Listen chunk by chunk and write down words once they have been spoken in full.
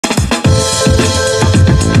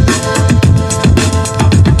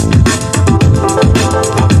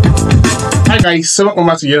guys, so welcome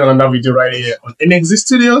back to yet another video right here on Enegxi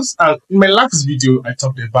Studios. And in my last video, I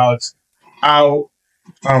talked about how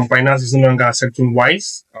Binance is no longer accepting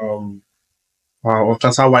Wise or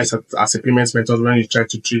TransferWise as a payment method when you try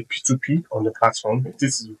to trade P2P on the platform.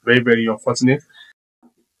 This is very, very unfortunate.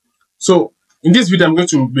 So in this video, I'm going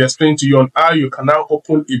to be explaining to you on how you can now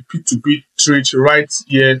open a P2P trade right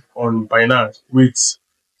here on Binance with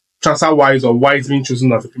TransferWise or Wise being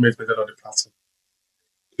chosen as a payment method on the platform.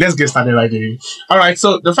 Let's get started right away. All right,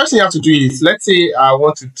 so the first thing you have to do is, let's say I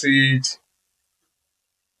want to trade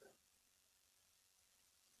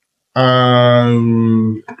let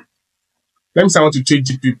me say I want to trade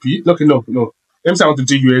GPP. Okay, no. Let me say I want to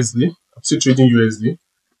trade USD. I'm still trading USD.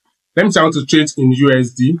 Let me say I want to trade in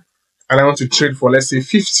USD and I want to trade for, let's say,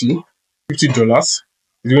 $50. It's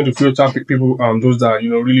going to filter people, those that are,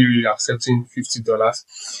 really accepting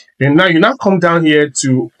 $50. Then now you come down here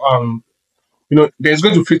to there's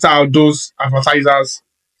going to filter out those advertisers.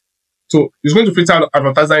 So it's going to filter out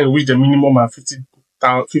advertisers in which the minimum are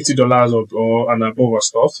 $50 or and above or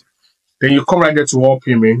stuff. Then you come right there to all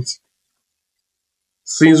payments.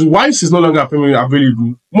 Since Wise is no longer payment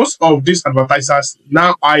available, most of these advertisers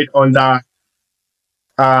now hide under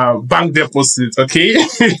bank deposit. Okay,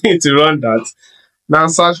 to run that. Now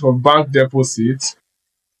search for bank deposit.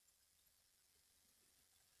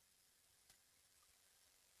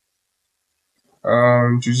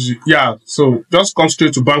 Yeah, so just come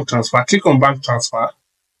straight to bank transfer. Click on bank transfer.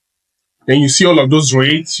 Then you see all of those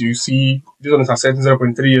rates. You see this one is accepting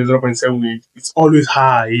 0.3, 0.78. It's always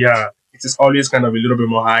high. Yeah, it is always kind of a little bit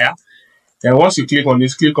more higher. And once you click on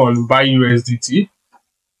this, click on buy USDT.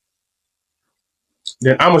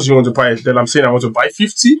 Then how much do you want to buy? Then I'm saying I want to buy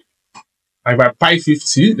 50. If I buy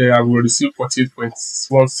 50, then I will receive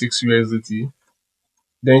 48.16 USDT.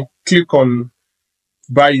 Then click on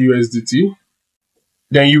buy USDT.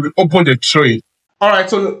 Then you will open the trade. All right,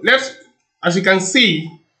 so as you can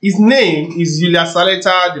see, his name is Julius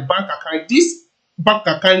Saleta, the bank account. This bank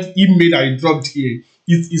account email that he dropped here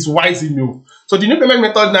is Wise email. So the new payment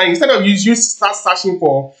method now, instead of you start searching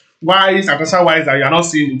for Wise and TransferWise that you are not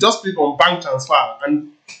seeing, just click on bank transfer.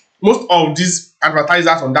 And most of these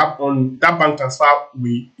advertisers on that bank transfer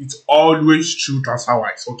way, it's always through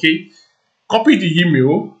TransferWise. Okay, copy the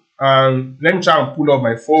email and let me try and pull up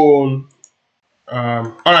my phone.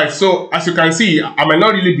 All right, so as you can see, I might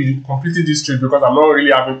not really be completing this trade because I'm not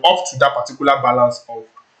really having up to that particular balance for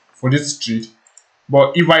this trade.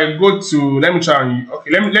 But if I go to, let me try.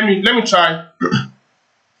 Okay, let me try.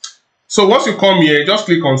 So once you come here, just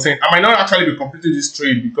click on send. I might not actually be completing this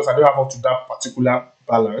trade because I don't have up to that particular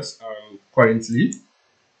balance currently.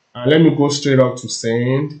 And let me go straight up to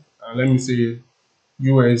send. And let me say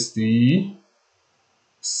USD,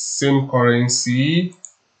 same currency.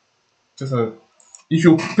 Just a If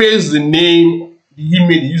you paste the name, the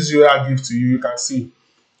email the user gives to you, you can see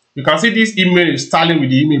this email is starting with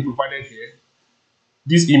the email provided here.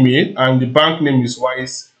 This email and the bank name is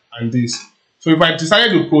Wise and this. So if I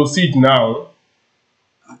decided to proceed now,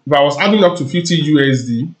 if I was adding up to 50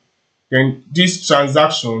 USD, then this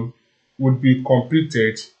transaction would be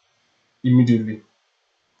completed immediately.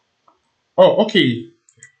 Oh, okay.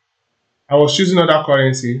 I was choosing other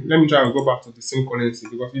currency. Let me try and go back to the same currency,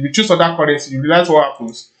 because if you choose other currency, you realize what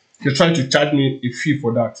happens. They're trying to charge me a fee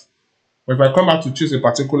for that. But if I come back to choose a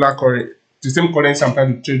particular currency, the same currency I'm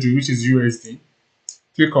trying to trade you, which is USD,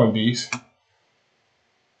 click on this,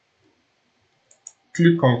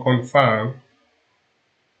 click on confirm,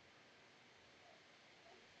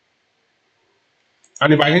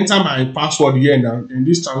 and if I enter my password here now, then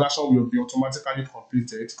this transaction will be automatically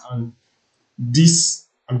completed, and this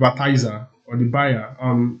advertiser or the buyer,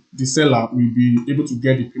 the seller will be able to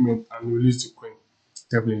get the payment and release the coin.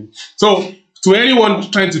 Definitely. So to anyone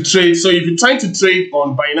trying to trade, so if you're trying to trade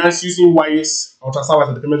on Binance using Wise or TransferWise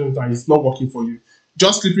at the payment time, it's not working for you,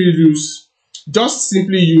 just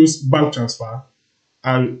simply use bank transfer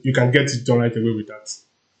and you can get it done right away with that.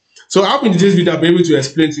 So I hope in today's video I'll be able to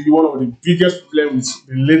explain to you one of the biggest problems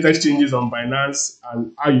with the latest changes on Binance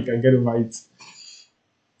and how you can get over it.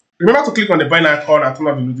 Remember to click on the bell icon and turn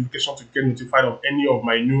on the notification to get notified of any of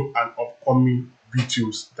my new and upcoming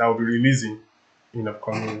videos that I'll be releasing in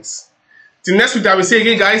upcoming weeks. Till next week, I will say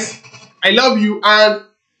again, guys, I love you and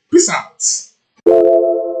peace out.